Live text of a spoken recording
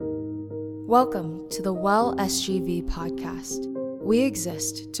Welcome to the Well SGV podcast. We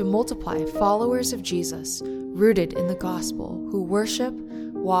exist to multiply followers of Jesus rooted in the gospel who worship,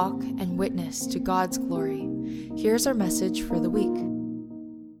 walk, and witness to God's glory. Here's our message for the week.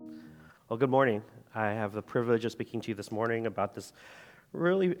 Well, good morning. I have the privilege of speaking to you this morning about this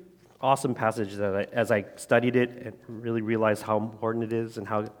really awesome passage that as I studied it and really realized how important it is and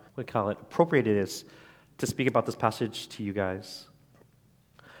how, appropriate it is to speak about this passage to you guys.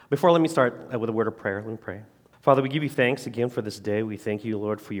 Before, let me start with a word of prayer. Let me pray. Father, we give you thanks again for this day. We thank you,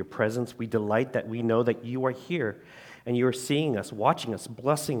 Lord, for your presence. We delight that we know that you are here and you are seeing us, watching us,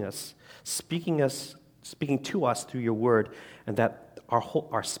 blessing us, speaking to us through your word, and that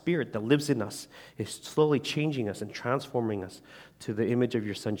our spirit that lives in us is slowly changing us and transforming us to the image of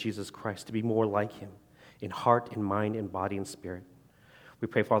your Son, Jesus Christ, to be more like him in heart, in mind, in body, and spirit. We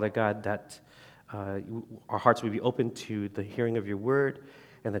pray, Father God, that our hearts will be open to the hearing of your word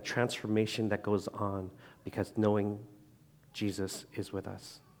and the transformation that goes on because knowing Jesus is with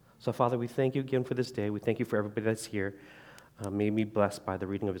us. So, Father, we thank you again for this day. We thank you for everybody that's here. May we be blessed by the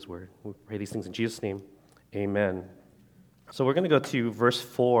reading of his word. We pray these things in Jesus' name. Amen. So we're going to go to verse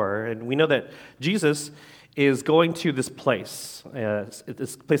 4, and we know that Jesus is going to this place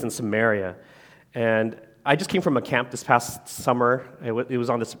in Samaria. And I just came from a camp this past summer. It was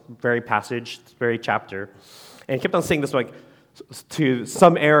on this very passage, this very chapter, and it kept on saying this like, to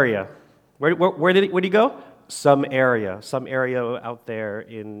some area. Where did he go? Some area out there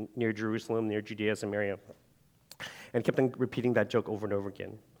near Jerusalem, near Judea, Samaria. And kept on repeating that joke over and over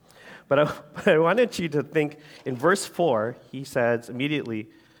again. But I wanted you to think, in verse 4, he says immediately,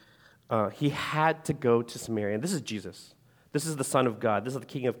 he had to go to Samaria. And this is Jesus. This is the Son of God. This is the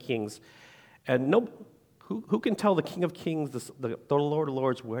King of Kings. And who can tell the King of Kings, the Lord of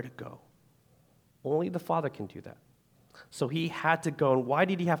Lords, where to go? Only the Father can do that. So he had to go. And why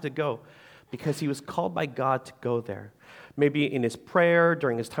did he have to go? Because he was called by God to go there. Maybe in his prayer,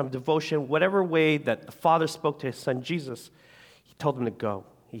 during his time of devotion, whatever way that the Father spoke to his Son Jesus, he told him to go.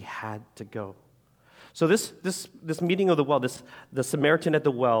 He had to go. So this meeting of the well, the Samaritan at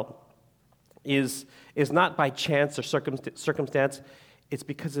the well, is not by chance or circumstance. It's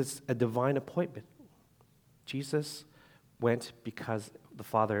because it's a divine appointment. Jesus went because the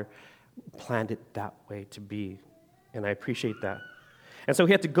Father planned it that way to be. And I appreciate that. And so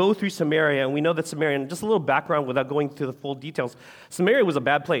he had to go through Samaria, and we know that Samaria, and just a little background without going through the full details, Samaria was a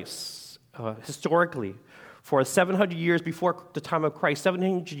bad place, historically. For 700 years before the time of Christ,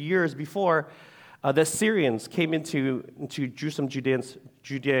 700 years before, the Assyrians came into Jerusalem,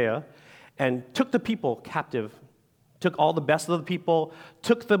 Judea, and took the people captive, took all the best of the people,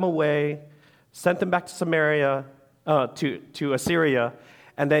 took them away, sent them back to Samaria, to Assyria,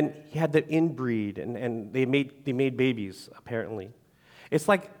 and then he had them inbreed, and they made babies, apparently. It's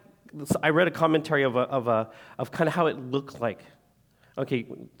like, I read a commentary of kind of how it looked like. Okay,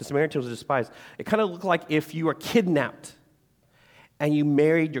 the Samaritans were despised. It kind of looked like if you were kidnapped and you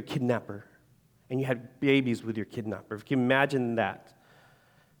married your kidnapper and you had babies with your kidnapper. If you can imagine that,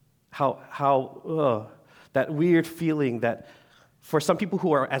 that weird feeling that for some people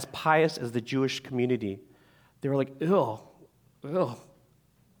who are as pious as the Jewish community, they were like, ew,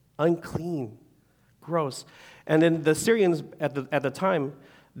 unclean, gross. And then the Syrians at the time,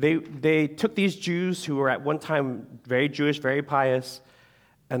 they took these Jews who were at one time very Jewish, very pious,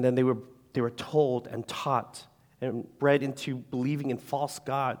 and then they were told and taught and bred into believing in false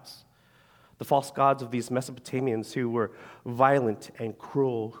gods, the false gods of these Mesopotamians who were violent and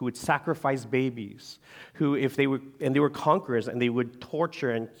cruel, who would sacrifice babies, they were conquerors, and they would torture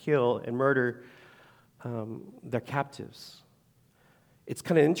and kill and murder their captives. It's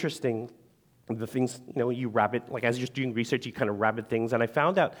kind of interesting, the things, you rabbit, like as you're doing research, you kind of rabbit things. And I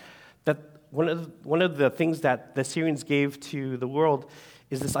found out that one of the things that the Syrians gave to the world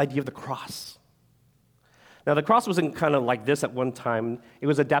is this idea of the cross. Now, the cross wasn't kind of like this at one time. It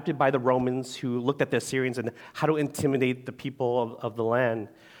was adapted by the Romans who looked at the Assyrians and how to intimidate the people of the land.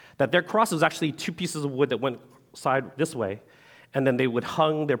 That their cross was actually two pieces of wood that went side this way. And then they would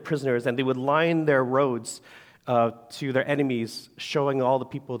hung their prisoners and they would line their roads to their enemies, showing all the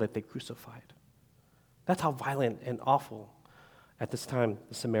people that they crucified. That's how violent and awful at this time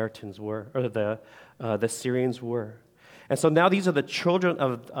the Samaritans were, or the Syrians were. And so now these are the children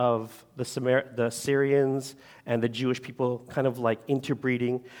of the Syrians and the Jewish people kind of like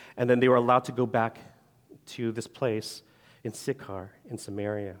interbreeding, and then they were allowed to go back to this place in Sychar in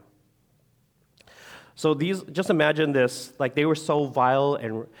Samaria. So just imagine this, like they were so vile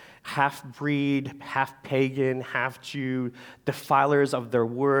and half-breed, half-pagan, half-Jew, defilers of their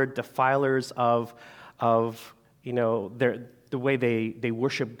word, defilers of the way they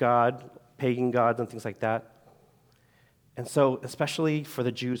worship God, pagan gods and things like that. And so, especially for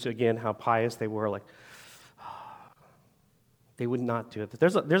the Jews, again, how pious they were, like, they would not do it.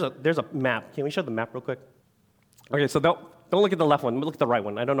 There's a map. Can we show the map real quick? Okay, so don't look at the left one. Look at the right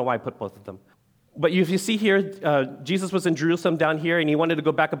one. I don't know why I put both of them. But if you see here, Jesus was in Jerusalem down here, and he wanted to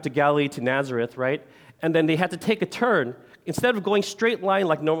go back up to Galilee to Nazareth, right? And then they had to take a turn. Instead of going straight line,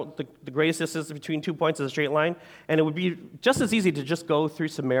 like normal, the greatest distance between 2 points is a straight line, and it would be just as easy to just go through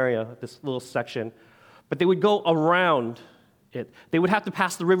Samaria, this little section. But they would go around it. They would have to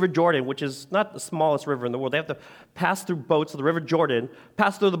pass the River Jordan, which is not the smallest river in the world. They have to pass through boats, the River Jordan,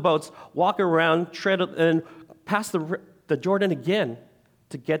 pass through the boats, walk around, tread, and pass the Jordan again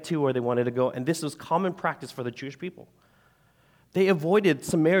to get to where they wanted to go. And this was common practice for the Jewish people. They avoided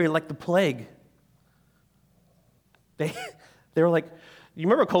Samaria like the plague. They were like, you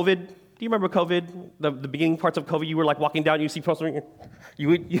remember COVID? Do you remember COVID? The beginning parts of COVID, you were like walking down, you see people,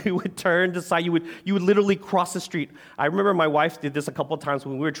 you would turn to the side, you would literally cross the street. I remember my wife did this a couple of times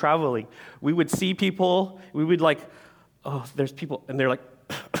when we were traveling. We would see people, we would like, oh, there's people, and they're like,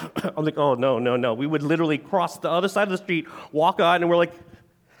 I'm like, oh, no. We would literally cross the other side of the street, walk on, and we're like,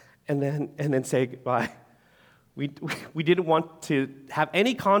 and then say goodbye. We didn't want to have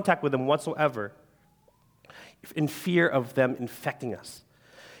any contact with them whatsoever in fear of them infecting us.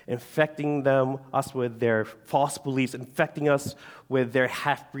 Infecting us with their false beliefs, infecting us with their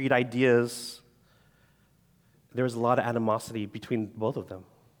half-breed ideas. There was a lot of animosity between both of them.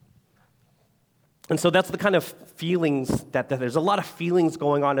 And so that's the kind of feelings that there's a lot of feelings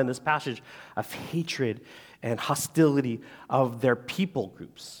going on in this passage of hatred and hostility of their people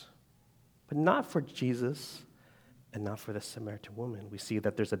groups. But not for Jesus and not for the Samaritan woman. We see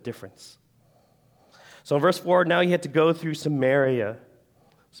that there's a difference. So in verse 4, now he had to go through Samaria.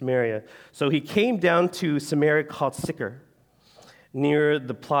 So he came down to Samaria called Sychar, near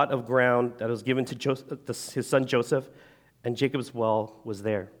the plot of ground that was given to his son Joseph, and Jacob's well was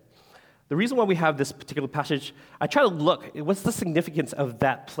there. The reason why we have this particular passage, I try to look, what's the significance of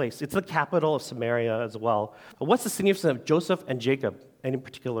that place? It's the capital of Samaria as well. But what's the significance of Joseph and Jacob, and in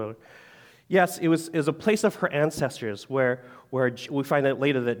particular? Yes, it was a place of her ancestors where we find out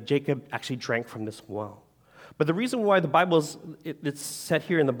later that Jacob actually drank from this well. But the reason why the Bible it's said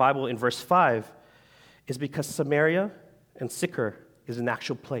here in the Bible in verse 5 is because Samaria and Sychar is an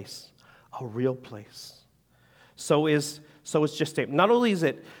actual place, a real place. So is just not only is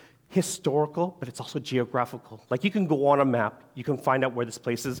it historical, but it's also geographical. Like you can go on a map, you can find out where this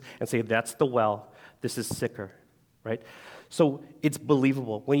place is and say, that's the well, this is Sychar, right? So it's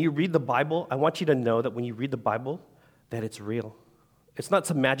believable. When you read the Bible, I want you to know that when you read the Bible, that it's real. It's not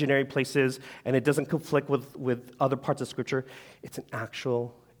some imaginary places, and it doesn't conflict with other parts of Scripture. It's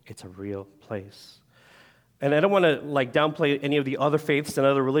a real place. And I don't want to like downplay any of the other faiths and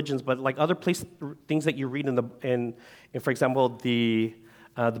other religions, but like other things that you read in for example, the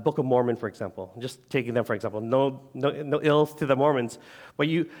Book of Mormon, for example. I'm just taking them for example. No ill to the Mormons, but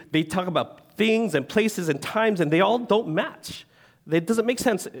they talk about things and places and times, and they all don't match. It doesn't make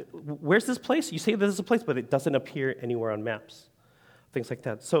sense. Where's this place? You say there's a place, but it doesn't appear anywhere on maps. Things like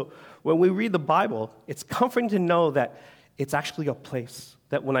that. So when we read the Bible, it's comforting to know that it's actually a place,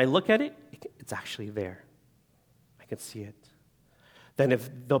 that when I look at it, it's actually there. I can see it. Then if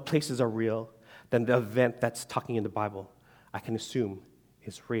the places are real, then the event that's talking in the Bible, I can assume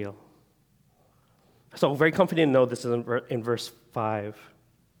is real. So very confident to know this is in verse 5.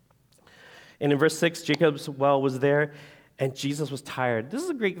 And in verse 6, Jacob's well was there, and Jesus was tired. This is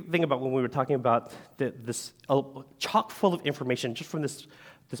a great thing about when we were talking about this chock full of information just from this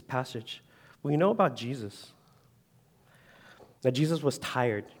passage. We know about Jesus. That Jesus was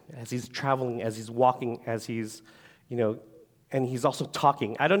tired as he's traveling, as he's walking, as he's, and he's also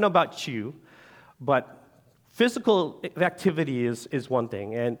talking. I don't know about you, but physical activity is one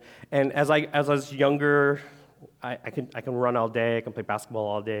thing. And as I was younger, I can run all day, I can play basketball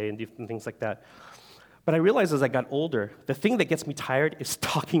all day and do things like that. But I realized as I got older, the thing that gets me tired is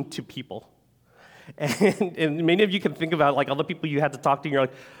talking to people. And many of you can think about like all the people you had to talk to, and you're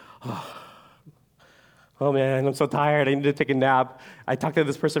like, oh man, I'm so tired, I need to take a nap. I talked to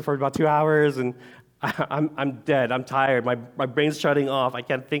this person for about 2 hours, and I'm dead, I'm tired, my brain's shutting off, I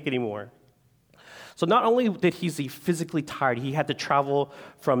can't think anymore. So not only did he physically tired, he had to travel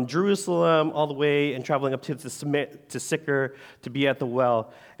from Jerusalem all the way and traveling up to Sychar to be at the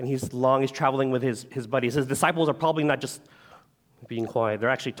well. And he's traveling with his buddies. His disciples are probably not just being quiet. They're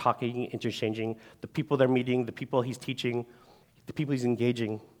actually talking, interchanging. The people they're meeting, the people he's teaching, the people he's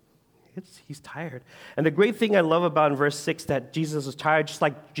engaging. He's tired. And the great thing I love about in verse 6 that Jesus was tired, just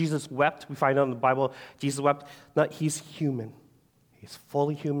like Jesus wept. We find out in the Bible, Jesus wept. He's human. He's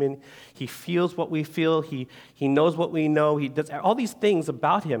fully human. He feels what we feel. He knows what we know. He does all these things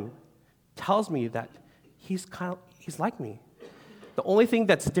about him. Tells me that he's like me. The only thing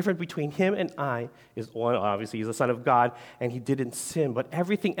that's different between him and I is, one, obviously he's the Son of God and he didn't sin, but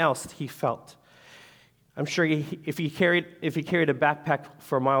everything else he felt. I'm sure if he carried a backpack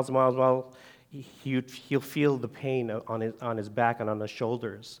for miles and miles and miles, he'll feel the pain on his back and on his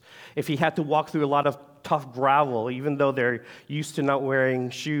shoulders. If he had to walk through a lot of tough gravel, even though they're used to not wearing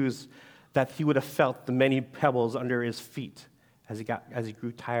shoes, that he would have felt the many pebbles under his feet as he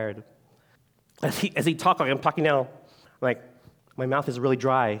grew tired. As he talked, like I'm talking now, like my mouth is really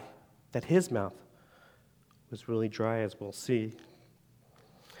dry, that his mouth was really dry, as we'll see.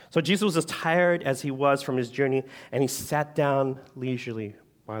 So Jesus was as tired as he was from his journey, and he sat down leisurely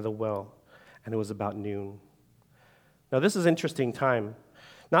by the well, and it was about noon. Now, this is an interesting time.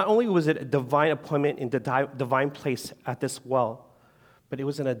 Not only was it a divine appointment in the divine place at this well, but it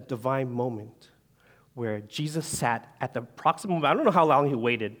was in a divine moment where Jesus sat at the proximate, I don't know how long he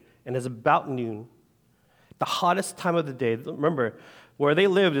waited, and it's about noon, the hottest time of the day. Remember, where they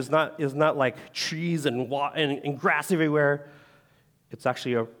lived is not like trees and grass everywhere. It's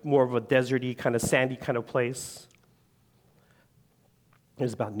actually more of a deserty, kind of sandy kind of place. It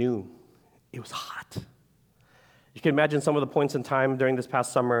was about noon. It was hot. You can imagine some of the points in time during this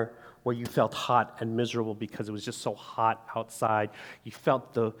past summer where you felt hot and miserable because it was just so hot outside. You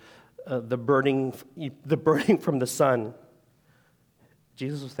felt the burning from the sun.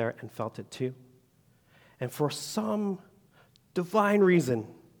 Jesus was there and felt it too. And for some divine reason,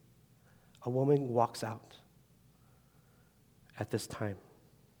 a woman walks out at this time.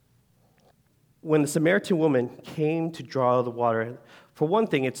 When the Samaritan woman came to draw the water, for one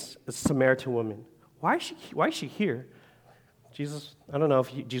thing, it's a Samaritan woman. Why is she here? Jesus, I don't know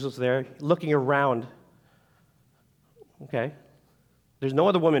if Jesus was there, looking around. Okay. There's no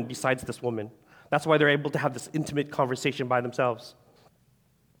other woman besides this woman. That's why they're able to have this intimate conversation by themselves.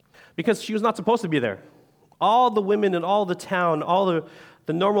 Because she was not supposed to be there. All the women in all the town, all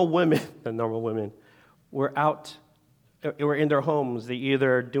the normal women were out, were in their homes. They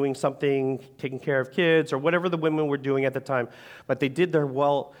either doing something, taking care of kids, or whatever the women were doing at the time. But they did the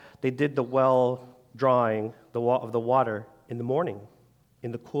well drawing of the water in the morning,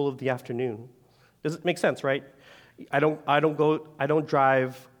 in the cool of the afternoon. Does it make sense, right? I don't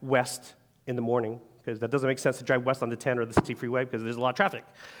drive west in the morning, because that doesn't make sense to drive west on the 10 or the 60 freeway because there's a lot of traffic.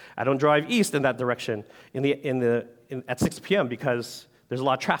 I don't drive east in that direction at 6 p.m. because there's a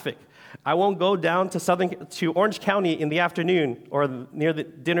lot of traffic. I won't go down to Orange County in the afternoon or near the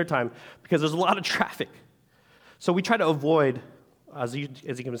dinner time because there's a lot of traffic. So we try to avoid, as you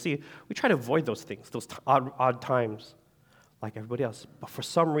can see, we try to avoid those things, those odd times, like everybody else. But for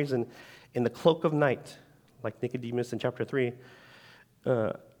some reason, in the cloak of night, like Nicodemus in chapter 3,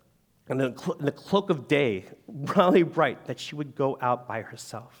 and in the cloak of day, really bright, that she would go out by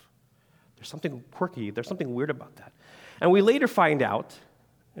herself. There's something quirky, there's something weird about that. And we later find out,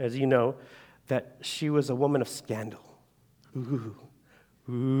 as you know, that she was a woman of scandal.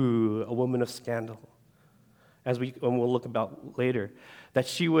 Ooh, a woman of scandal. And we'll look about later, that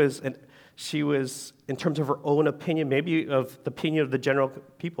she was, in terms of her own opinion, maybe of the opinion of the general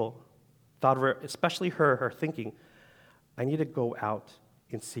people, thought of her, especially her thinking, I need to go out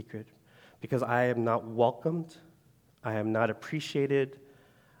in secret because I am not welcomed, I am not appreciated,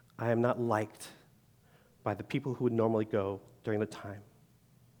 I am not liked by the people who would normally go during the time,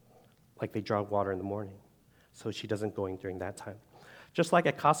 like they draw water in the morning. So she doesn't go in during that time. Just like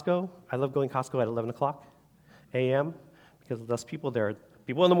at Costco, I love going to Costco at 11 o'clock a.m. because there's less people there.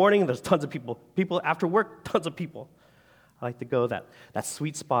 People in the morning, there's tons of people. People after work, tons of people. I like to go that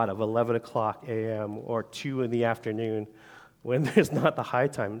sweet spot of 11 o'clock a.m. or 2 in the afternoon when there's not the high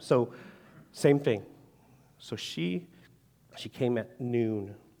time. So same thing. So she came at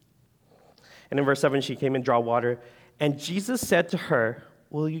noon. And in verse 7, she came and draw water. And Jesus said to her,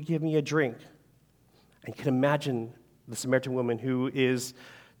 will you give me a drink? And you can imagine the Samaritan woman who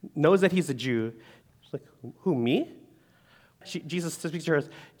knows that he's a Jew. She's like, who, me? Jesus speaks to her,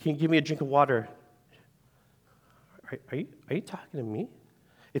 can you give me a drink of water? Are you talking to me?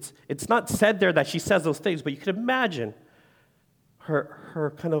 It's not said there that she says those things, but you could imagine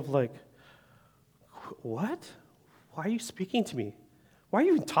her kind of like, what? Why are you speaking to me? Why are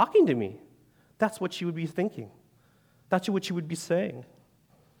you even talking to me? That's what she would be thinking. That's what she would be saying.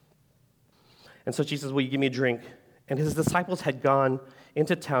 And so Jesus says, will you give me a drink? And his disciples had gone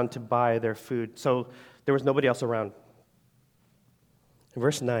into town to buy their food, so there was nobody else around. In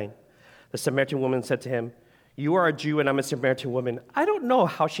verse 9, the Samaritan woman said to him, you are a Jew and I'm a Samaritan woman. I don't know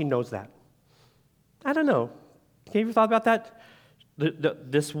how she knows that. I don't know. Have you ever thought about that?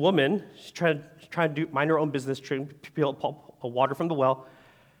 this woman, she's trying to mind her own business, trying to pull water from the well.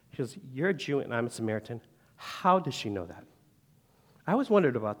 She goes, "You're a Jew and I'm a Samaritan." How does she know that? I always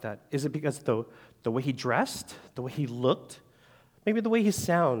wondered about that. Is it because the way he dressed, the way he looked, maybe the way he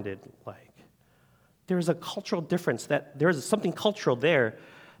sounded like? There's a cultural difference, that there's something cultural there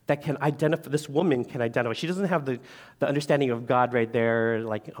that can identify, this woman can identify. She doesn't have the understanding of God right there,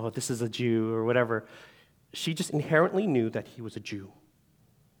 like, oh, this is a Jew or whatever. She just inherently knew that he was a Jew.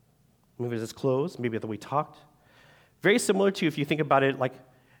 Maybe it was his clothes, maybe the way he talked. Very similar to, if you think about it, like,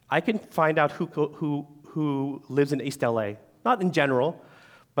 I can find out who lives in East LA. Not in general,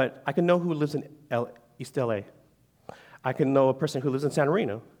 but I can know who lives in East LA. I can know a person who lives in San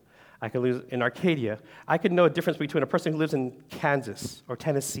Marino. I can live in Arcadia. I can know a difference between a person who lives in Kansas or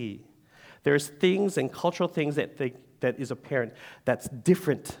Tennessee. There's things and cultural things that is apparent that's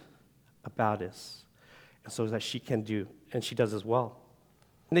different about us. And so that she can do, and she does as well.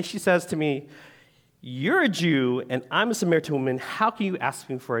 And then she says to me, "You're a Jew, and I'm a Samaritan woman. How can you ask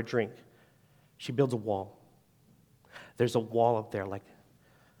me for a drink?" She builds a wall. There's a wall up there, like,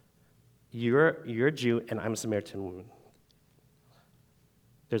 you're a Jew, and I'm a Samaritan woman.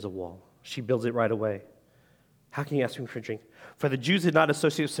 There's a wall. She builds it right away. How can you ask me for a drink? For the Jews did not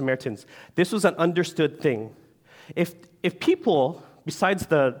associate with Samaritans. This was an understood thing. If people, besides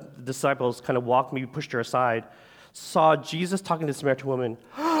the disciples, kind of walked, maybe pushed her aside, saw Jesus talking to the Samaritan woman,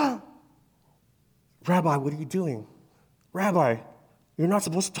 "Rabbi, what are you doing? Rabbi, you're not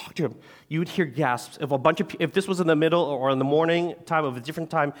supposed to talk to him." You would hear gasps. If this was in the middle or in the morning time of a different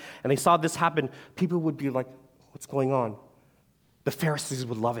time, and they saw this happen, people would be like, "What's going on?" The Pharisees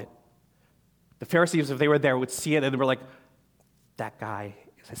would love it. The Pharisees, if they were there, would see it, and they were like, "That guy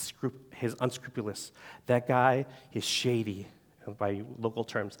is unscrupulous. That guy is shady," by local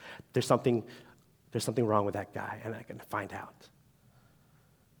terms. There's something wrong with that guy, and I can find out.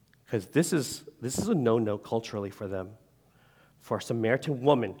 Because this is a no-no culturally for them. For a Samaritan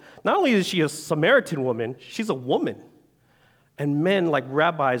woman. Not only is she a Samaritan woman, she's a woman. And men, like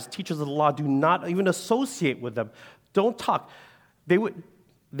rabbis, teachers of the law, do not even associate with them. Don't talk.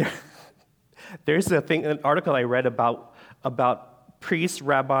 There's an article I read about priests,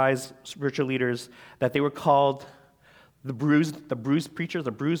 rabbis, spiritual leaders, that they were called the bruised preachers,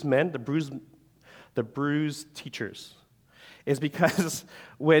 the bruised men, the bruised teachers. Is because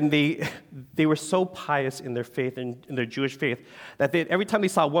when they were so pious in their faith, in their Jewish faith, that every time they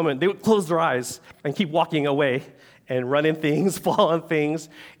saw a woman, they would close their eyes and keep walking away and run in things, fall on things,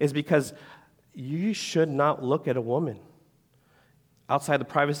 is because you should not look at a woman outside the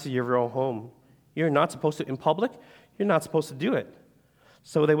privacy of your own home. You're not supposed to, in public, you're not supposed to do it.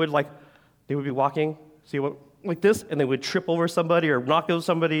 So they would be walking, like this, and they would trip over somebody or knock over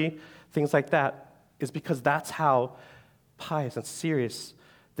somebody, things like that. Is because that's how pious and serious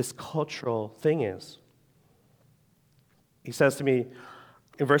this cultural thing is. He says to me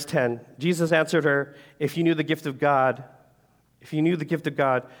in verse 10, Jesus answered her, if you knew the gift of God,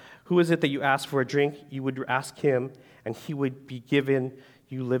 who is it that you ask for a drink? You would ask him, and he would be given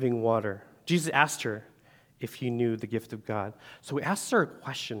you living water. Jesus asked her if you knew the gift of God. So he asks her a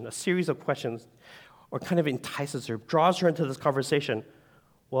question, a series of questions, or kind of entices her, draws her into this conversation.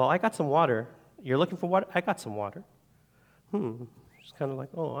 Well, I got some water. You're looking for water? I got some water. She's kind of like,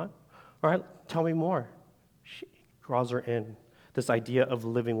 oh, all right, tell me more. She draws her in, this idea of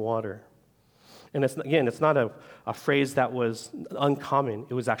living water. And it's not a phrase that was uncommon.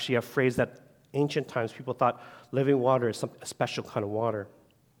 It was actually a phrase that ancient times people thought living water is a special kind of water.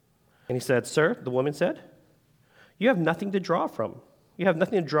 And he said, sir, the woman said, you have nothing to draw from. You have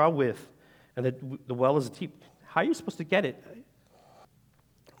nothing to draw with. And the well is deep. How are you supposed to get it?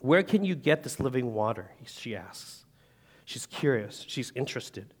 Where can you get this living water? She asks. She's curious. She's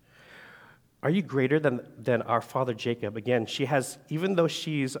interested. Are you greater than our father Jacob? Again, she has, even though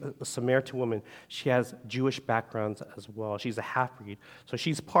she's a Samaritan woman, she has Jewish backgrounds as well. She's a half-breed. So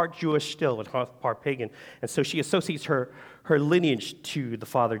she's part Jewish still and part pagan. And so she associates her lineage to the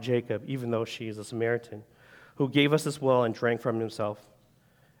father Jacob, even though she is a Samaritan, who gave us this well and drank from himself,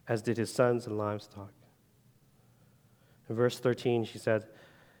 as did his sons and livestock. In verse 13,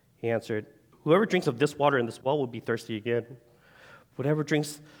 he answered, whoever drinks of this water in this well will be thirsty again. Whatever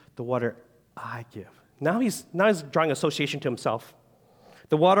drinks the water I give. Now he's drawing association to himself.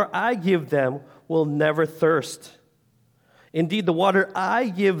 The water I give them will never thirst. Indeed, the water I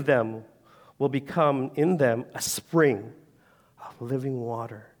give them will become in them a spring of living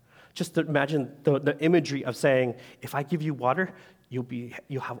water. Just imagine the imagery of saying, if I give you water,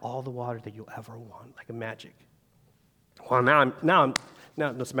 you'll have all the water that you'll ever want, like a magic. Well, now I'm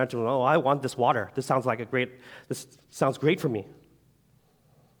just imagining, I want this water. This sounds great for me.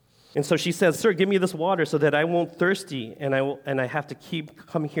 And so she says, "Sir, give me this water so that I won't thirsty, and I have to keep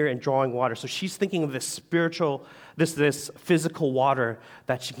coming here and drawing water." So she's thinking of this spiritual, this physical water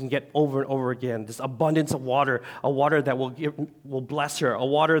that she can get over and over again. This abundance of water, a water that will bless her, a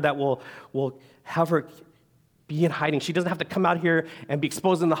water that will have her be in hiding. She doesn't have to come out here and be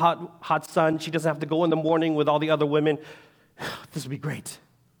exposed in the hot sun. She doesn't have to go in the morning with all the other women. This would be great.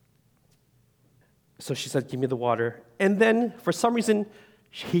 So she said, "Give me the water." And then, for some reason,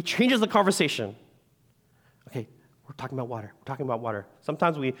 he changes the conversation. Okay, we're talking about water. We're talking about water.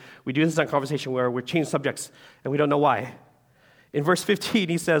 Sometimes we do this in a conversation where we change subjects and we don't know why. In verse 15,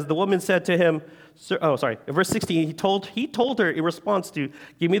 he says, the woman said to him, "Sir," in verse 16, he told her in response to,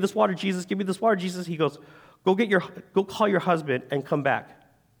 "Give me this water, Jesus, give me this water, Jesus." He goes, Go call your husband and come back."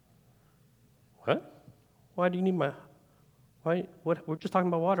 What? Why do you need why? What? We're just talking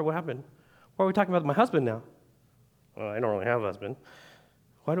about water. What happened? Why are we talking about my husband now? Well, I don't really have a husband.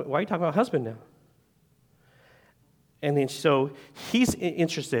 Why are you talking about husband now? And then so he's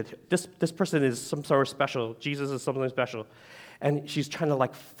interested. This person is some sort of special. Jesus is something special. And she's trying to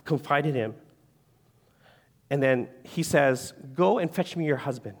confide in him. And then he says, "Go and fetch me your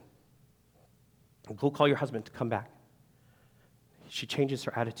husband. Go call your husband to come back." She changes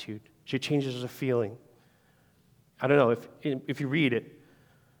her attitude. She changes her feeling. I don't know if you read it.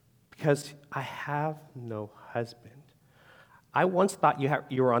 Because I have no husband. I once thought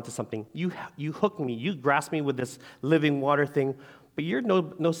you were onto something. You hooked me. You grasped me with this living water thing. But you're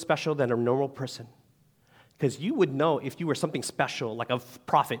no special than a normal person. Because you would know if you were something special, like a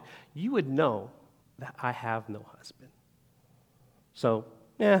prophet, you would know that I have no husband. So,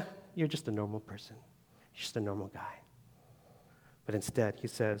 you're just a normal person. You're just a normal guy. But instead, she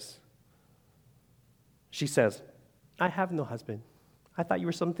says, "I have no husband. I thought you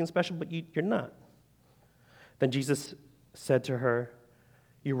were something special, but you're not." Then Jesus said to her,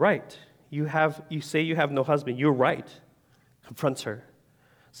 "You're right. You say you have no husband. You're right." Confronts her.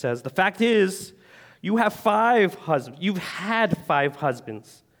 Says, "The fact is, you have 5 husbands. You've had 5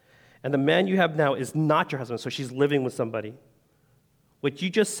 husbands. And the man you have now is not your husband." So she's living with somebody. "What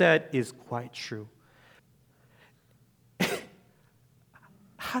you just said is quite true."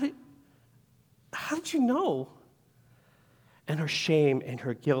 How did you know? And her shame and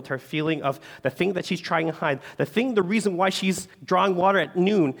her guilt, her feeling of the thing that she's trying to hide, the reason why she's drawing water at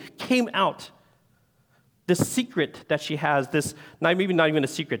noon came out. This secret that she has, maybe not even a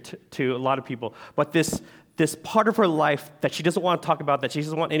secret to a lot of people, but this part of her life that she doesn't want to talk about, that she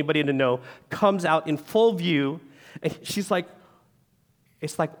doesn't want anybody to know, comes out in full view. And she's like,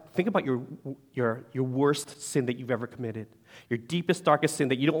 it's like, think about your worst sin that you've ever committed, your deepest, darkest sin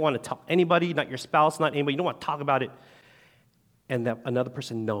that you don't want to tell anybody, not your spouse, not anybody, you don't want to talk about it. And that another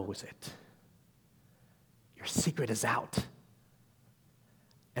person knows it. Your secret is out.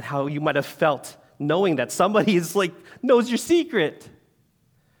 And how you might have felt knowing that somebody knows your secret.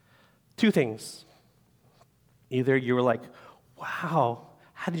 2 things. Either you were like, "Wow,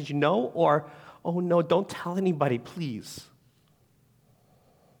 how did you know?" Or, "Oh no, don't tell anybody, please."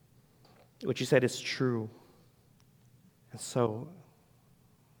 What you said is true. And so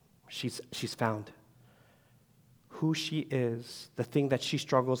she's found who she is, the thing that she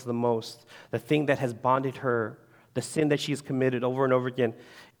struggles the most, the thing that has bonded her, the sin that she's committed over and over again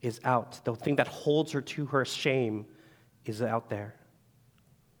is out. The thing that holds her to her shame is out there.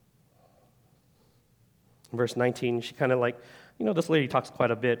 In verse 19, she kind of this lady talks quite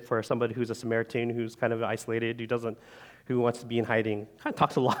a bit for somebody who's a Samaritan, who's kind of isolated, who wants to be in hiding, kind of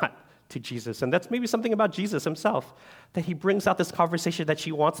talks a lot to Jesus. And that's maybe something about Jesus himself, that he brings out this conversation that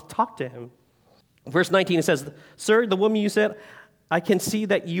she wants to talk to him. Verse 19, it says, "Sir, the woman you said, I can see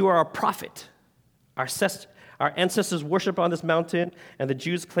that you are a prophet. Our ancestors worship on this mountain, and the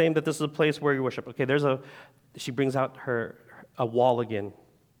Jews claim that this is a place where you worship." Okay, she brings out a wall again.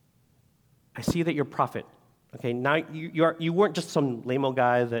 "I see that you're a prophet. Okay, now you weren't just some lame-o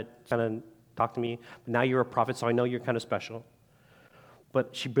guy that kind of talked to me, but now you're a prophet, so I know you're kind of special."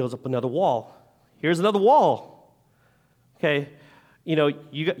 But she builds up another wall. Here's another wall. Okay,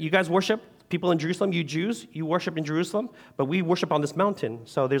 you guys worship. People in Jerusalem, you Jews, you worship in Jerusalem, but we worship on this mountain.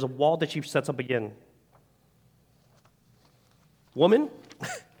 So there's a wall that she sets up again. "Woman,"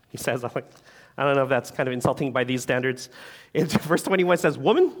 he says, I don't know if that's kind of insulting by these standards. In verse 21 says,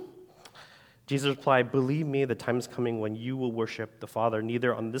 "Woman," Jesus replied, "Believe me, the time is coming when you will worship the Father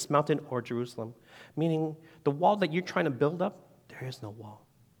neither on this mountain or Jerusalem." Meaning, the wall that you're trying to build up, there is no wall.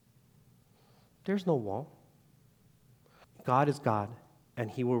 There's no wall. God is God, and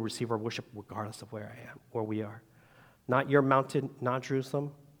he will receive our worship regardless of where we are. Not your mountain, not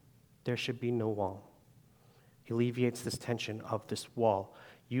Jerusalem. There should be no wall. He alleviates this tension of this wall.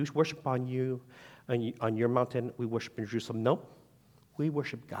 You worship on your mountain, we worship in Jerusalem. Nope. We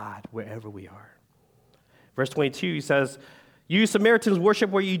worship God wherever we are. Verse 22, he says, you Samaritans worship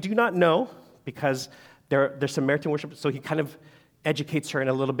where you do not know, because they're Samaritan worship. So he kind of educates her in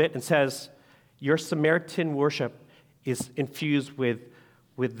a little bit and says, your Samaritan worship is infused with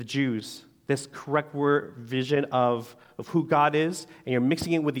the Jews, this correct vision of who God is, and you're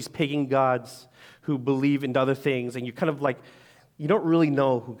mixing it with these pagan gods who believe in other things, and you kind of like, you don't really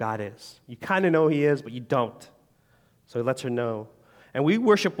know who God is. You kind of know he is, but you don't. So he lets her know. And we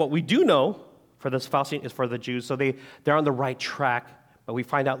worship what we do know, for this Faustina is for the Jews, so they're on the right track, but we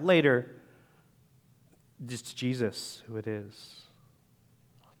find out later it's Jesus who it is.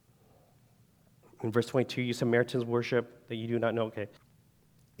 In verse 22, you Samaritans worship that you do not know. Okay.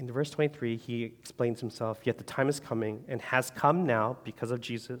 In verse 23, he explains himself, yet the time is coming and has come now because of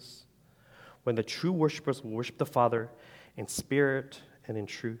Jesus, when the true worshipers will worship the Father in spirit and in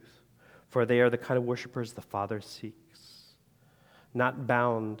truth, for they are the kind of worshipers the Father seeks, not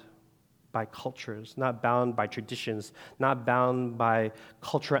bound by cultures, not bound by traditions, not bound by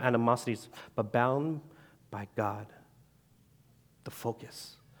cultural animosities, but bound by God. The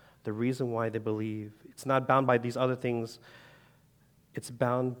focus, the reason why they believe. It's not bound by these other things. It's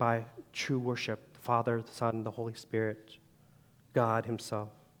bound by true worship, the Father, the Son, the Holy Spirit, God himself.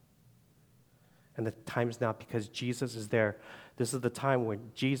 And the time is now because Jesus is there. This is the time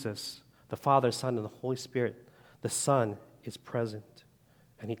when Jesus, the Father, Son, and the Holy Spirit, the Son, is present.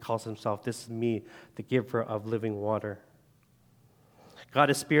 And he calls himself, this is me, the giver of living water. God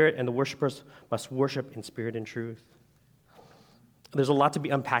is spirit, and the worshipers must worship in spirit and truth. There's a lot to be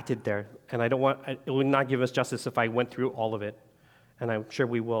unpacked there, and it would not give us justice if I went through all of it, and I'm sure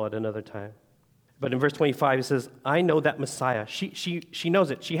we will at another time. But in verse 25, it says, I know that Messiah. She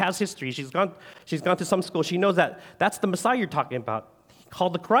knows it. She has history. She's gone to some school. She knows that that's the Messiah you're talking about. He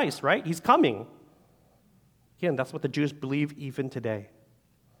called the Christ, right? He's coming. Again, that's what the Jews believe even today.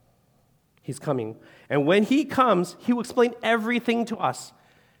 He's coming. And when he comes, he will explain everything to us,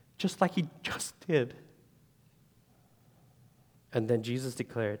 just like he just did. And then Jesus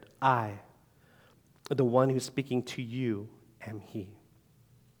declared, I, the one who's speaking to you, am he.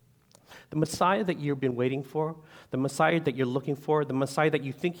 The Messiah that you've been waiting for, the Messiah that you're looking for, the Messiah that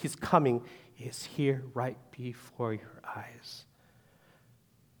you think he's coming is here right before your eyes.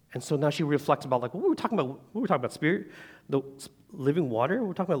 And so now she reflects about like, what were we talking about spirit? The living water?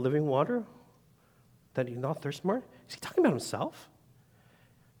 We're talking about living water? That you not thirst more? Is he talking about himself?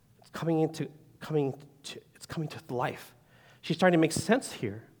 It's coming to life. She's starting to make sense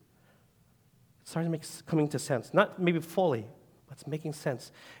here. It's coming to sense. Not maybe fully, but it's making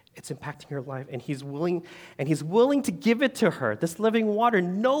sense. It's impacting her life, and he's willing to give it to her, this living water,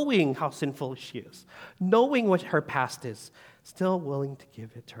 knowing how sinful she is, knowing what her past is, still willing to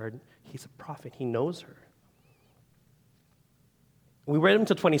give it to her. He's a prophet. He knows her. We read him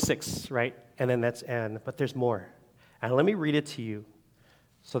to 26, right? And then that's end, but there's more. And let me read it to you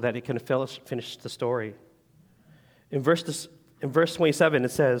so that it can finish the story. In verse 27,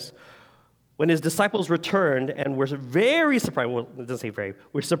 it says, when his disciples returned and were very surprised, well, it doesn't say very,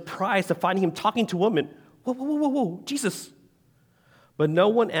 we're surprised to find him talking to a woman. Whoa, Jesus. But no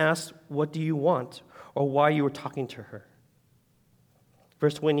one asked, what do you want, or why you were talking to her.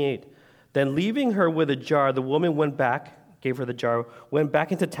 Verse 28, then leaving her with a jar, the woman went back, gave her the jar, went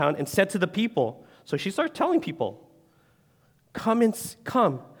back into town and said to the people, so she started telling people,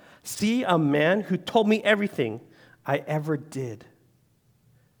 come, see a man who told me everything I ever did.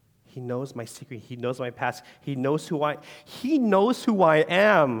 He knows my secret. He knows my past. He knows who I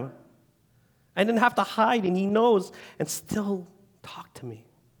am. I didn't have to hide, and he knows, and still talk to me.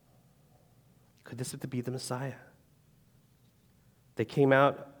 Could this be the Messiah? They came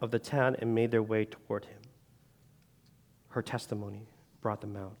out of the town and made their way toward him. Her testimony brought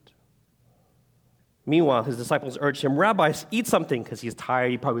them out. Meanwhile, his disciples urged him, Rabbi, eat something, because he's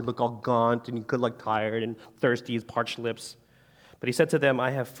tired. He probably looked all gaunt, and he could look tired and thirsty, his parched lips. But he said to them,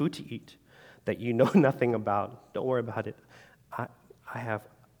 I have food to eat that you know nothing about. Don't worry about it. I have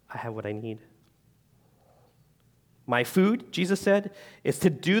what I need. My food, Jesus said, is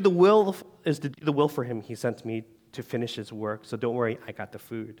to do the will for him. He sent me to finish his work. So don't worry, I got the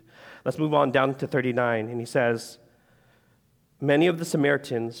food. Let's move on down to 39. And he says, many of the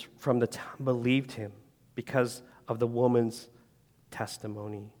Samaritans from the town believed him because of the woman's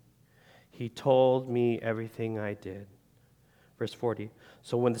testimony. He told me everything I did. Verse 40,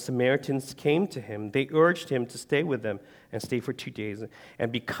 so when the Samaritans came to him, they urged him to stay with them and stay for 2 days.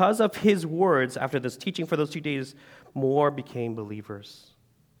 And because of his words, after this teaching for those 2 days, more became believers.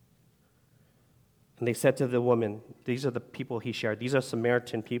 And they said to the woman, these are the people he shared, these are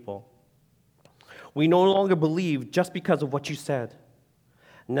Samaritan people. We no longer believe just because of what you said.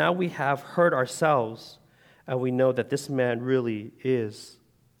 Now we have heard ourselves, and we know that this man really is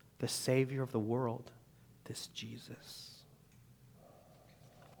the Savior of the world, this Jesus.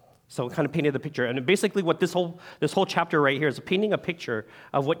 So it kind of painted the picture. And basically what this whole chapter right here is painting a picture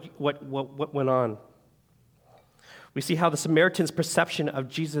of what went on. We see how the Samaritan's perception of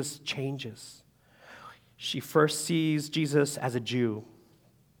Jesus changes. She first sees Jesus as a Jew,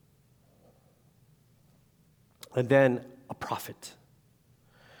 and then a prophet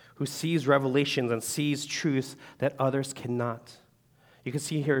who sees revelations and sees truths that others cannot. You can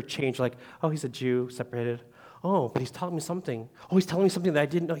see here change, like, oh, he's a Jew, separated. Oh, but he's telling me something. Oh, he's telling me something that I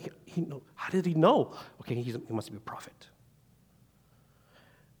didn't know. How did he know? Okay, he must be a prophet.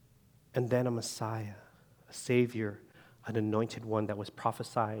 And then a Messiah, a Savior, an anointed one that was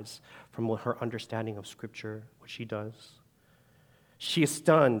prophesied from her understanding of Scripture, what she does. She is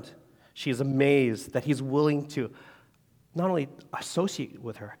stunned. She is amazed that he's willing to not only associate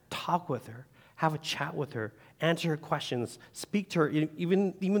with her, talk with her, have a chat with her, answer her questions, speak to her,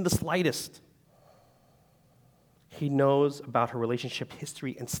 even the slightest. He knows about her relationship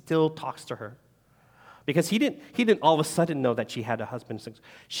history and still talks to her. Because he didn't all of a sudden know that she had a husband.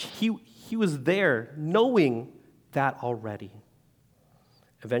 He was there knowing that already.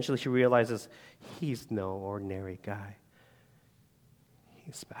 Eventually she realizes he's no ordinary guy.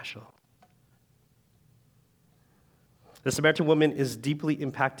 He's special. The Samaritan woman is deeply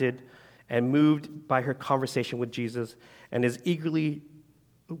impacted and moved by her conversation with Jesus and is eagerly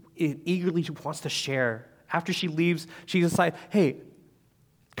wants to share. After she leaves, she decides, hey,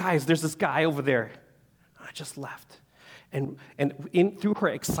 guys, there's this guy over there. I just left. And through her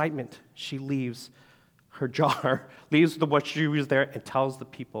excitement, she leaves her jar, leaves what she was there, and tells the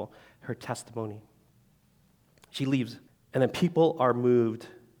people her testimony. She leaves, and then people are moved.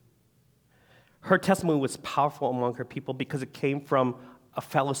 Her testimony was powerful among her people because it came from a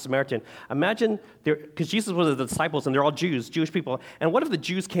fellow Samaritan. Imagine, because Jesus was the disciples, and they're all Jewish people. And what if the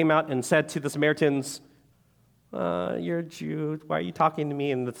Jews came out and said to the Samaritans, you're a Jew, why are you talking to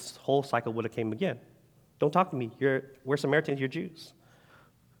me? And this whole cycle would have came again. Don't talk to me. We're Samaritans, you're Jews.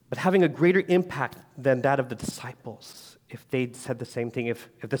 But having a greater impact than that of the disciples, if they said the same thing, if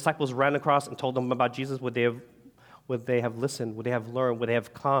disciples ran across and told them about Jesus, would they have listened? Would they have learned? Would they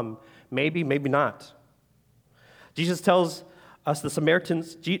have come? Maybe, maybe not. Jesus tells us the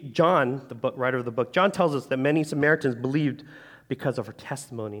Samaritans, John, the writer of the book, John tells us that many Samaritans believed because of her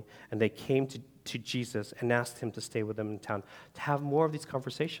testimony, and they came to Jesus and asked him to stay with them in town, to have more of these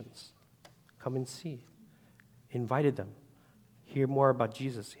conversations. Come and see. Invited them. Hear more about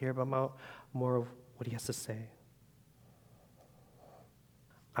Jesus. Hear about more of what he has to say.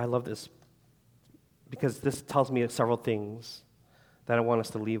 I love this because this tells me several things that I want us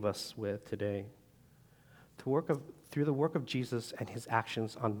to leave us with today. Through the work of Jesus and his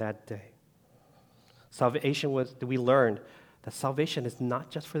actions on that day, we learned that salvation is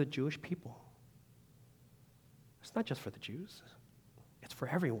not just for the Jewish people. It's not just for the Jews. It's for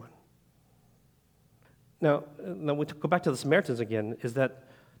everyone. Now we go back to the Samaritans again, is that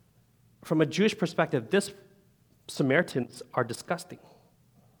from a Jewish perspective, these Samaritans are disgusting.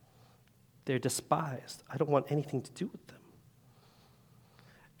 They're despised. I don't want anything to do with them.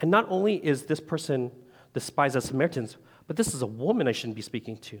 And not only is this person despised as Samaritans, but this is a woman I shouldn't be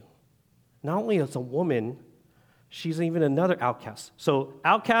speaking to. Not only as a woman, she's even another outcast. So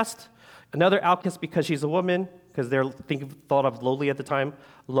another outcast because she's a woman, because they're thought of lowly at the time,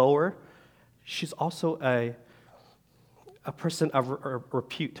 lower. She's also a person of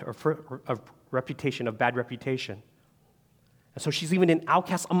repute, or of reputation, of bad reputation. And so she's even an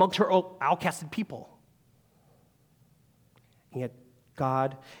outcast amongst her outcasted people. And yet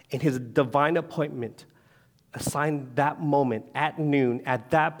God, in his divine appointment, assigned that moment at noon,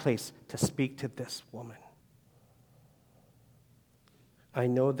 at that place, to speak to this woman. I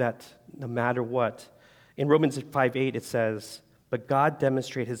know that no matter what, in Romans 5:8 it says, but God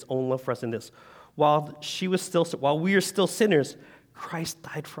demonstrated his own love for us in this. While we are still sinners, Christ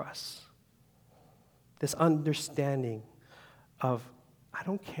died for us. This understanding of, I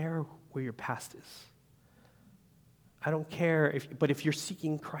don't care where your past is. I don't care, but if you're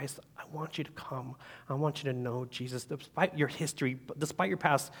seeking Christ, I want you to come. I want you to know Jesus. Despite your history, despite your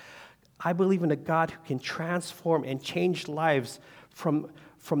past, I believe in a God who can transform and change lives from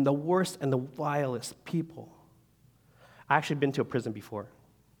the worst and the vilest people. I've actually been to a prison before,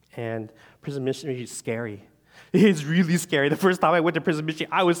 and prison ministry is scary. It's really scary. The first time I went to prison ministry,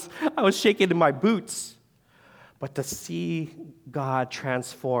 I was shaking in my boots. But to see God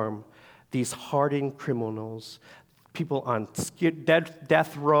transform these hardened criminals, people on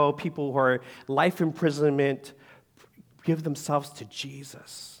death row, people who are life imprisonment, give themselves to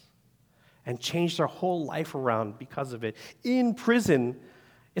Jesus and change their whole life around because of it. In prison,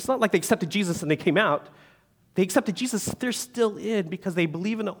 it's not like they accepted Jesus and they came out. They accepted Jesus, they're still in because they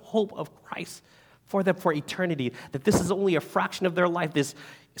believe in the hope of Christ for them for eternity, that this is only a fraction of their life, this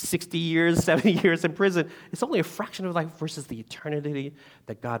 60 years, 70 years in prison. It's only a fraction of life versus the eternity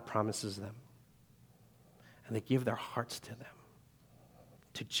that God promises them. And they give their hearts to them,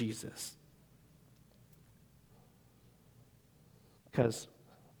 to Jesus. Because,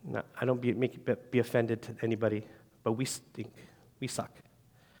 I don't be offended to anybody, but we stink. We suck.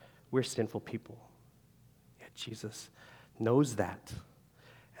 We're sinful people. Yet Jesus knows that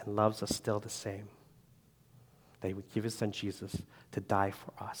and loves us still the same. That he would give his son Jesus to die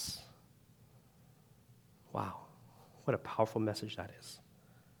for us. Wow, what a powerful message that is.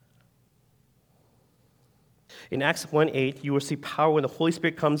 In Acts 1:8, you will see power when the Holy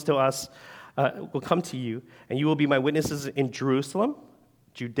Spirit comes to us, will come to you, and you will be my witnesses in Jerusalem,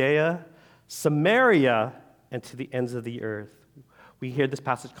 Judea, Samaria, and to the ends of the earth. We hear this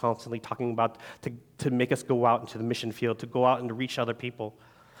passage constantly talking about to make us go out into the mission field, to go out and to reach other people.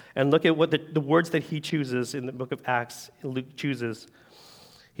 And look at what the words that he chooses in the book of Acts, Luke chooses.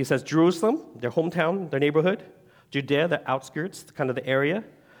 He says, Jerusalem, their hometown, their neighborhood, Judea, the outskirts, kind of the area,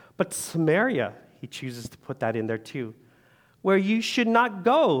 but Samaria, he chooses to put that in there too, where you should not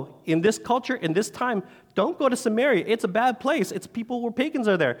go in this culture, in this time. Don't go to Samaria. It's a bad place. It's people where pagans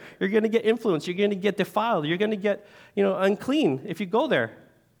are there. You're going to get influenced. You're going to get defiled. You're going to get, unclean if you go there.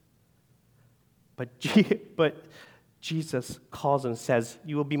 But Jesus calls and says,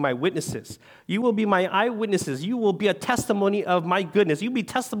 you will be my witnesses. You will be my eyewitnesses. You will be a testimony of my goodness. You'll be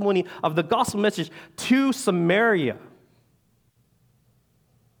testimony of the gospel message to Samaria,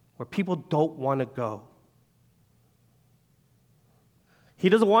 where people don't want to go. He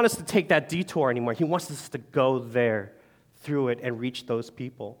doesn't want us to take that detour anymore. He wants us to go there through it and reach those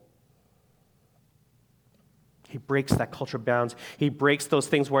people. He breaks that cultural bounds. He breaks those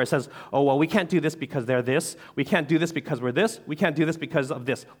things where it says, oh, well, we can't do this because they're this. We can't do this because we're this. We can't do this because of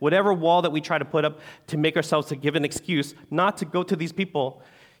this. Whatever wall that we try to put up to make ourselves to give an excuse not to go to these people,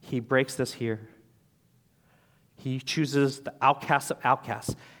 he breaks this here. He chooses the outcast of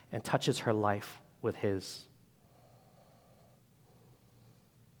outcasts and touches her life with his.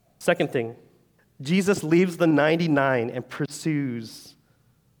 Second thing, Jesus leaves the 99 and pursues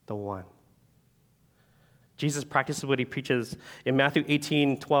the one. Jesus practices what he preaches in Matthew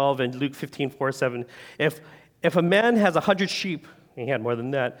 18:12 and Luke 15:4-7. If a man has 100 sheep, and he had more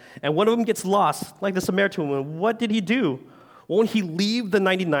than that, and one of them gets lost, like the Samaritan woman, what did he do? Won't he leave the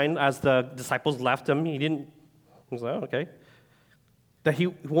 99 as the disciples left him? He was like, oh, okay. That he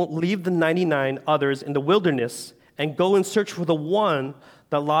won't leave the 99 others in the wilderness and go and search for the one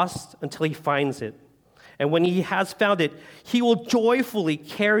that lost until he finds it. And when he has found it, he will joyfully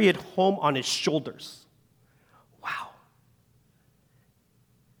carry it home on his shoulders. Wow.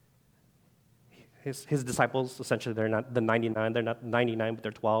 His disciples, essentially, they're not the 99. They're not 99, but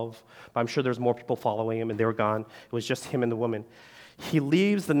they're 12. But I'm sure there's more people following him, and they were gone. It was just him and the woman. He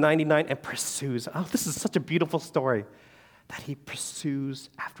leaves the 99 and pursues. Oh, this is such a beautiful story, that he pursues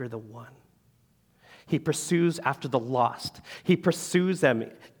after the one. He pursues after the lost. He pursues them.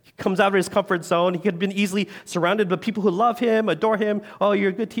 He comes out of his comfort zone. He could have been easily surrounded by people who love him, adore him. Oh, you're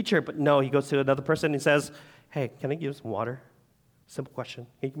a good teacher. But no, he goes to another person and says, hey, can I give you some water? Simple question.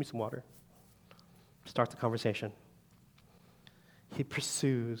 Can you give me some water? Start the conversation. He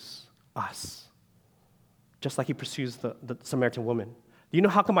pursues us, just like he pursues the Samaritan woman. Do you know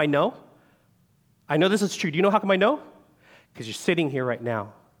how come I know? I know this is true. Do you know how come I know? Because you're sitting here right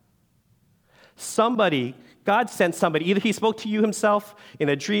now. Somebody, God sent somebody. Either he spoke to you himself in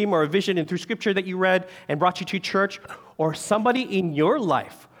a dream or a vision and through scripture that you read and brought you to church, or somebody in your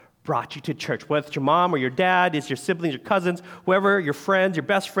life brought you to church, whether it's your mom or your dad, it's your siblings, your cousins, whoever, your friends, your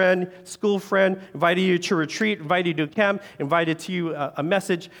best friend, school friend, invited you to a retreat, invited you to a camp, invited to you a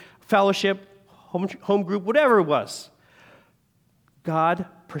message, fellowship, home group, whatever it was. God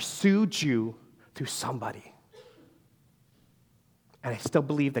pursued you through somebody. And I still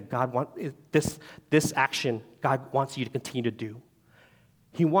believe that God wants this action, God wants you to continue to do.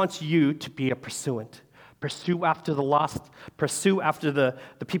 He wants you to be a pursuant. Pursue after the lost. Pursue after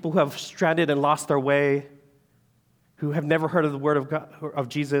the people who have stranded and lost their way, who have never heard of the word of God, of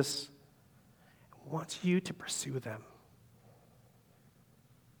Jesus. He wants you to pursue them.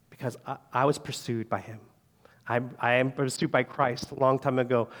 Because I was pursued by him. I am pursued by Christ a long time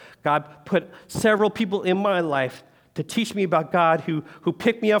ago. God put several people in my life to teach me about God, who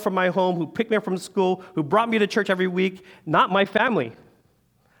picked me up from my home, who picked me up from school, who brought me to church every week, not my family,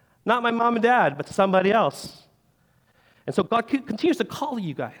 not my mom and dad, but somebody else. And so God continues to call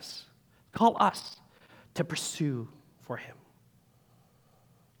you guys, call us to pursue for him.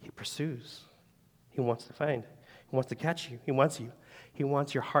 He pursues. He wants to find. He wants to catch you. He wants you. He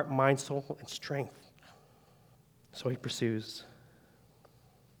wants your heart, mind, soul, and strength. So he pursues.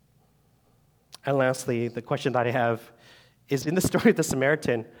 And lastly, the question that I have is in the story of the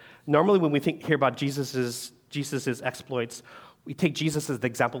Samaritan. Normally when we hear about Jesus's exploits, we take Jesus as the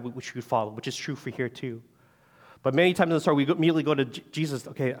example which we follow, which is true for here too. But many times in the story, we immediately go to Jesus.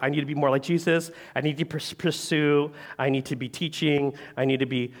 Okay, I need to be more like Jesus. I need to pursue. I need to be teaching. I need to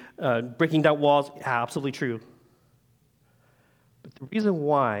be breaking down walls. Yeah, absolutely true. But the reason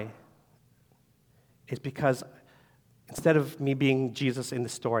why is because instead of me being Jesus in the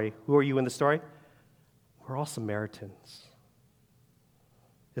story, who are you in the story? We're all Samaritans.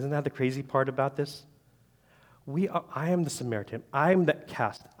 Isn't that the crazy part about this? I am the Samaritan. I'm the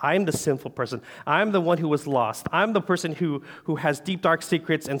cast. I'm the sinful person. I'm the one who was lost. I'm the person who has deep, dark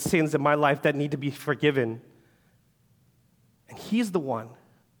secrets and sins in my life that need to be forgiven. And he's the one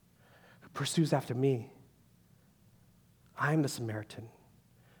who pursues after me. I'm the Samaritan.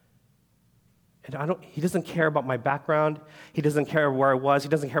 And he doesn't care about my background. He doesn't care where I was. He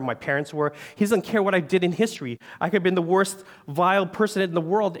doesn't care who my parents were. He doesn't care what I did in history. I could have been the worst, vile person in the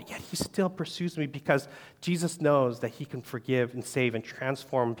world, yet he still pursues me because Jesus knows that he can forgive and save and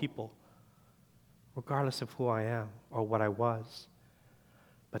transform people, regardless of who I am or what I was.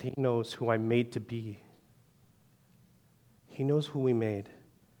 But he knows who I'm made to be. He knows who we made.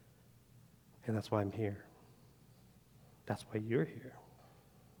 And that's why I'm here. That's why you're here.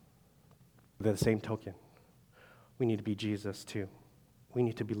 By the same token, we need to be Jesus too. We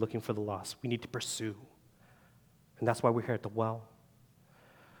need to be looking for the lost. We need to pursue. And that's why we're here at the Well.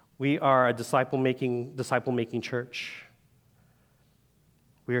 We are a disciple-making church.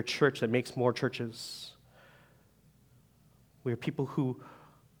 We are a church that makes more churches. We are people who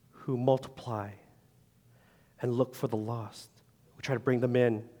multiply and look for the lost. We try to bring them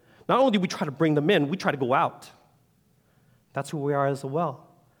in. Not only do we try to bring them in, we try to go out. That's who we are as the Well.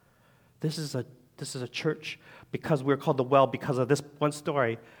 This is a church because we're called the Well because of this one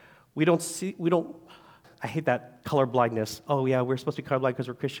story. I hate that color blindness. Oh yeah, we're supposed to be colorblind because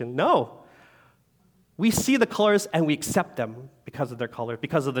we're Christian. No. We see the colors and we accept them because of their color,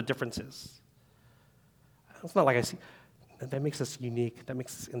 because of the differences. It's not like I see, that makes us unique, that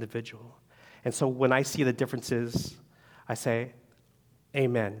makes us individual. And so when I see the differences, I say,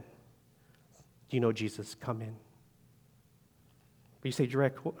 amen. Do you know Jesus? Come in. But you say,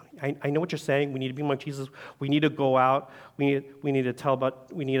 Jarek, I know what you're saying. We need to be like Jesus. We need to go out. We need to talk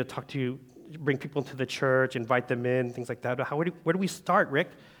to, bring people into the church, invite them in, things like that. Where do we start, Rick?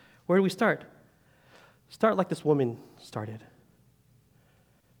 Where do we start? Start like this woman started.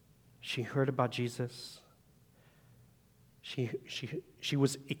 She heard about Jesus. She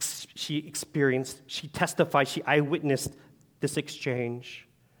experienced, she testified, she eyewitnessed this exchange.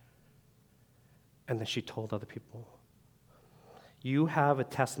 And then she told other people. You have a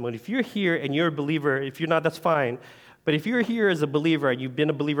testimony. If you're here and you're a believer, if you're not, that's fine. But if you're here as a believer and you've been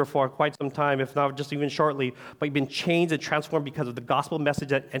a believer for quite some time, if not just even shortly, but you've been changed and transformed because of the gospel message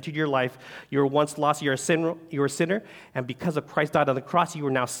that entered your life, you were once lost, you're a sinner, and because of Christ died on the cross, you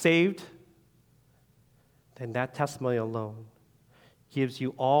are now saved, then that testimony alone gives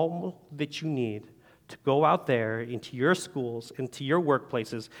you all that you need to go out there into your schools, into your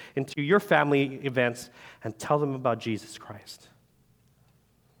workplaces, into your family events, and tell them about Jesus Christ.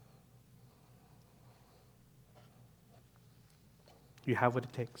 You have what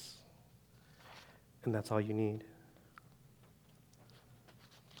it takes, and that's all you need.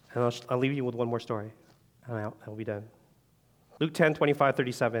 And I'll leave you with one more story, and I'll be done. Luke 10, 25,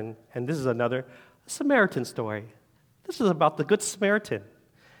 37, and this is another Samaritan story. This is about the Good Samaritan,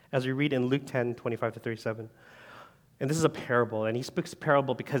 as we read in Luke 10, 25 to 37. And this is a parable, and he speaks a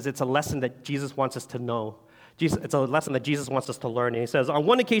parable because it's a lesson that Jesus wants us to know. It's a lesson that Jesus wants us to learn. And he says, on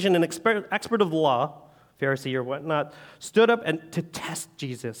one occasion, an expert of the law, Pharisee or whatnot, stood up and to test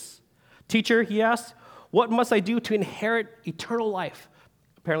Jesus. Teacher, he asked, what must I do to inherit eternal life?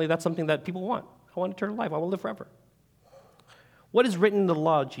 Apparently that's something that people want. I want eternal life. I want to live forever. What is written in the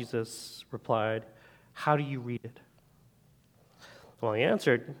law? Jesus replied. How do you read it? Well, he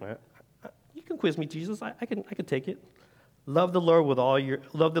answered, you can quiz me, Jesus. I can take it. Love the Lord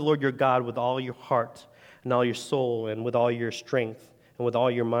your God with all your heart and all your soul and with all your strength and with all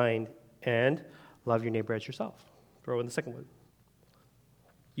your mind, and love your neighbor as yourself. Throw in the second one.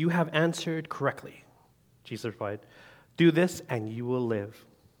 You have answered correctly, Jesus replied, "Do this and you will live."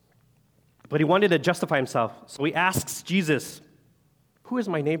 But he wanted to justify himself, so he asks Jesus, "Who is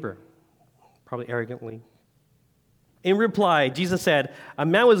my neighbor?" Probably arrogantly. In reply, Jesus said, "A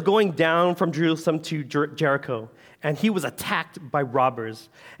man was going down from Jerusalem to Jericho, and he was attacked by robbers.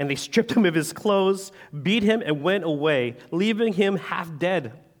 And they stripped him of his clothes, beat him, and went away, leaving him half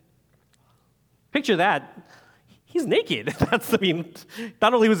dead." Picture that. He's naked.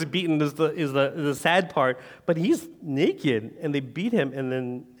 Not only was he beaten is the sad part, but he's naked, and they beat him, and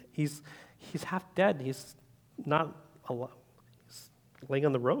then he's half dead. He's not alive. He's laying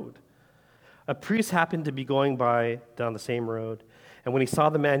on the road. A priest happened to be going by down the same road, and when he saw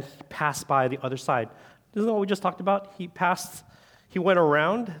the man, he passed by the other side. Isn't that what we just talked about? He went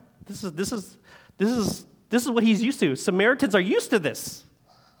around. This is what he's used to. Samaritans are used to this.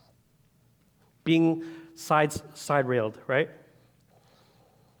 Being side railed, right?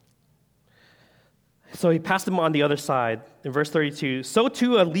 So he passed him on the other side. In verse 32, so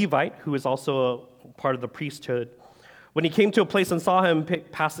too a Levite, who is also a part of the priesthood, when he came to a place and saw him,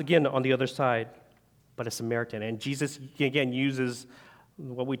 passed again on the other side, but a Samaritan. And Jesus, again, uses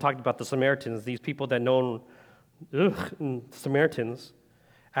what we talked about, the Samaritans, these people that known Samaritans,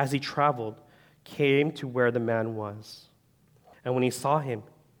 as he traveled, came to where the man was. And when he saw him,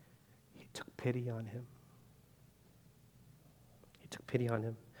 he took pity on him. He took pity on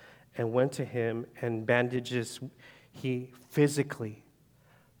him and went to him and he physically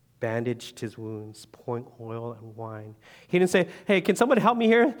bandaged his wounds, pouring oil and wine. He didn't say, "Hey, can someone help me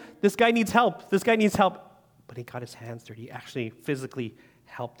here? This guy needs help. This guy needs help." But he got his hands dirty. He actually physically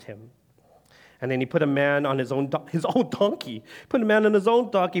helped him. And then he put a man on his own donkey. Put a man on his own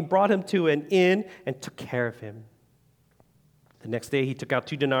donkey, brought him to an inn, and took care of him. The next day he took out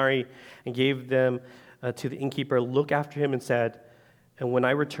 2 denarii and gave them to the innkeeper. Look after him and said, "And when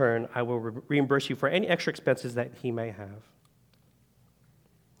I return, I will reimburse you for any extra expenses that he may have."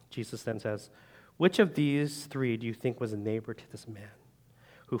 Jesus then says, "Which of these 3 do you think was a neighbor to this man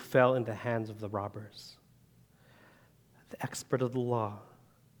who fell in the hands of the robbers?" The expert of the law.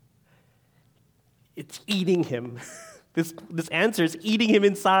 It's eating him. This answer is eating him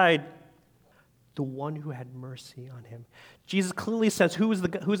inside. The one who had mercy on him. Jesus clearly says, who is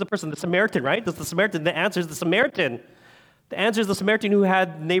the person? The Samaritan, right? That's the Samaritan. The answer is the Samaritan. The answer is the Samaritan who had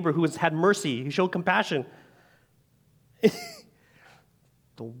a neighbor, who had mercy, who showed compassion.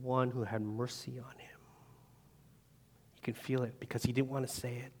 The one who had mercy on him. You can feel it because he didn't want to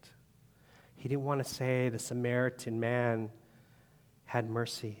say it. He didn't want to say the Samaritan man had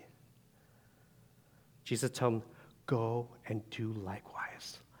mercy. Jesus told him, "Go and do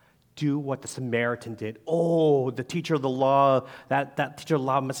likewise." Do what the Samaritan did. Oh, the teacher of the law, that teacher of the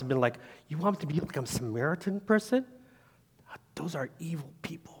law must have been like, "You want me to be like a Samaritan person? Those are evil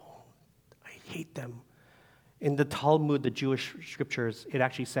people. I hate them." In the Talmud, the Jewish scriptures, it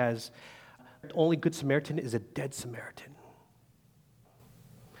actually says, the only good Samaritan is a dead Samaritan.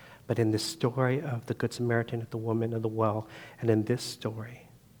 But in this story of the Good Samaritan, of the woman of the well, and in this story,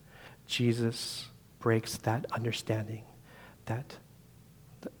 Jesus breaks that understanding that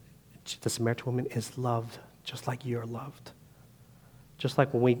the Samaritan woman is loved just like you're loved. Just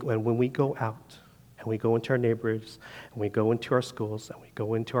like when we go out and we go into our neighborhoods and we go into our schools and we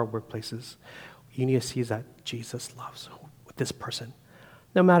go into our workplaces, you need to see that Jesus loves this person.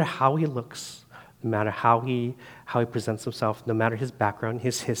 No matter how he looks, no matter how he presents himself, no matter his background,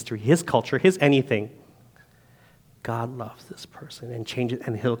 his history, his culture, his anything, God loves this person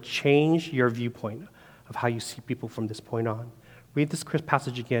and he'll change your viewpoint of how you see people from this point on. Read this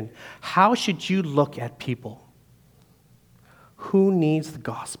passage again. How should you look at people? Who needs the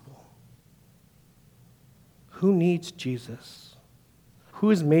gospel? Who needs Jesus?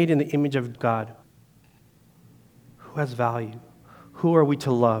 Who is made in the image of God? Who has value? Who are we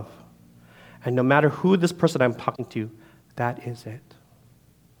to love? And no matter who this person I'm talking to, that is it.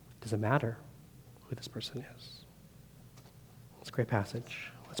 It doesn't matter who this person is. It's a great passage.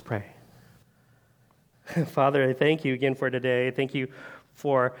 Let's pray. Father, I thank you again for today. Thank you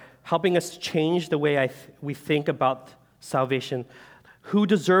for helping us change the way we think about salvation. Who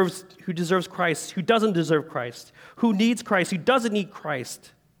deserves Christ? Who doesn't deserve Christ? Who needs Christ? Who doesn't need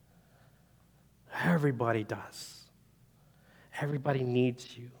Christ? Everybody does. Everybody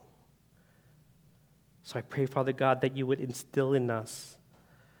needs you. So I pray, Father God, that you would instill in us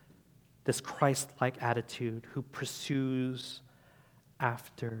this Christ-like attitude who pursues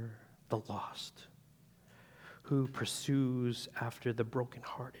after the lost, who pursues after the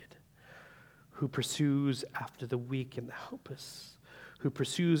brokenhearted, who pursues after the weak and the helpless, who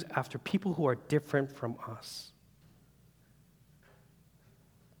pursues after people who are different from us.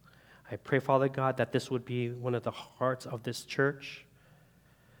 I pray, Father God, that this would be one of the hearts of this church,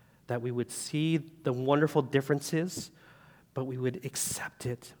 that we would see the wonderful differences, but we would accept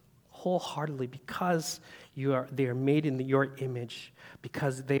it wholeheartedly because they are made in your image,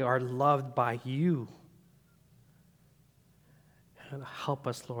 because they are loved by you. And help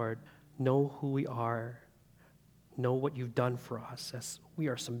us, Lord, know who we are, know what you've done for us, as we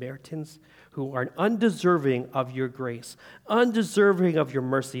are Samaritans who are undeserving of your grace, undeserving of your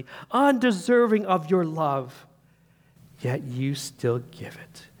mercy, undeserving of your love, yet you still give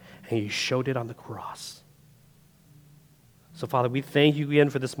it, and you showed it on the cross. So, Father, we thank you again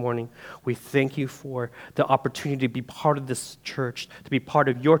for this morning. We thank you for the opportunity to be part of this church, to be part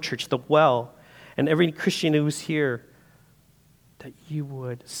of your church, the Well, and every Christian who's here, that you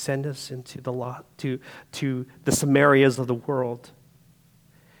would send us into to the Samarias of the world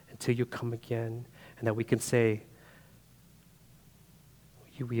until you come again, and that we can say,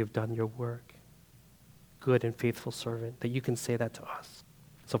 we have done your work, good and faithful servant, that you can say that to us.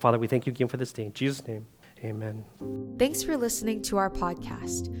 So, Father, we thank you again for this day. In Jesus' name, amen. Thanks for listening to our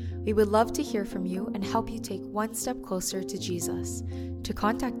podcast. We would love to hear from you and help you take one step closer to Jesus. To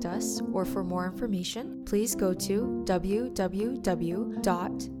contact us or for more information, please go to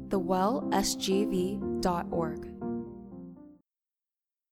www.thewellsgv.org.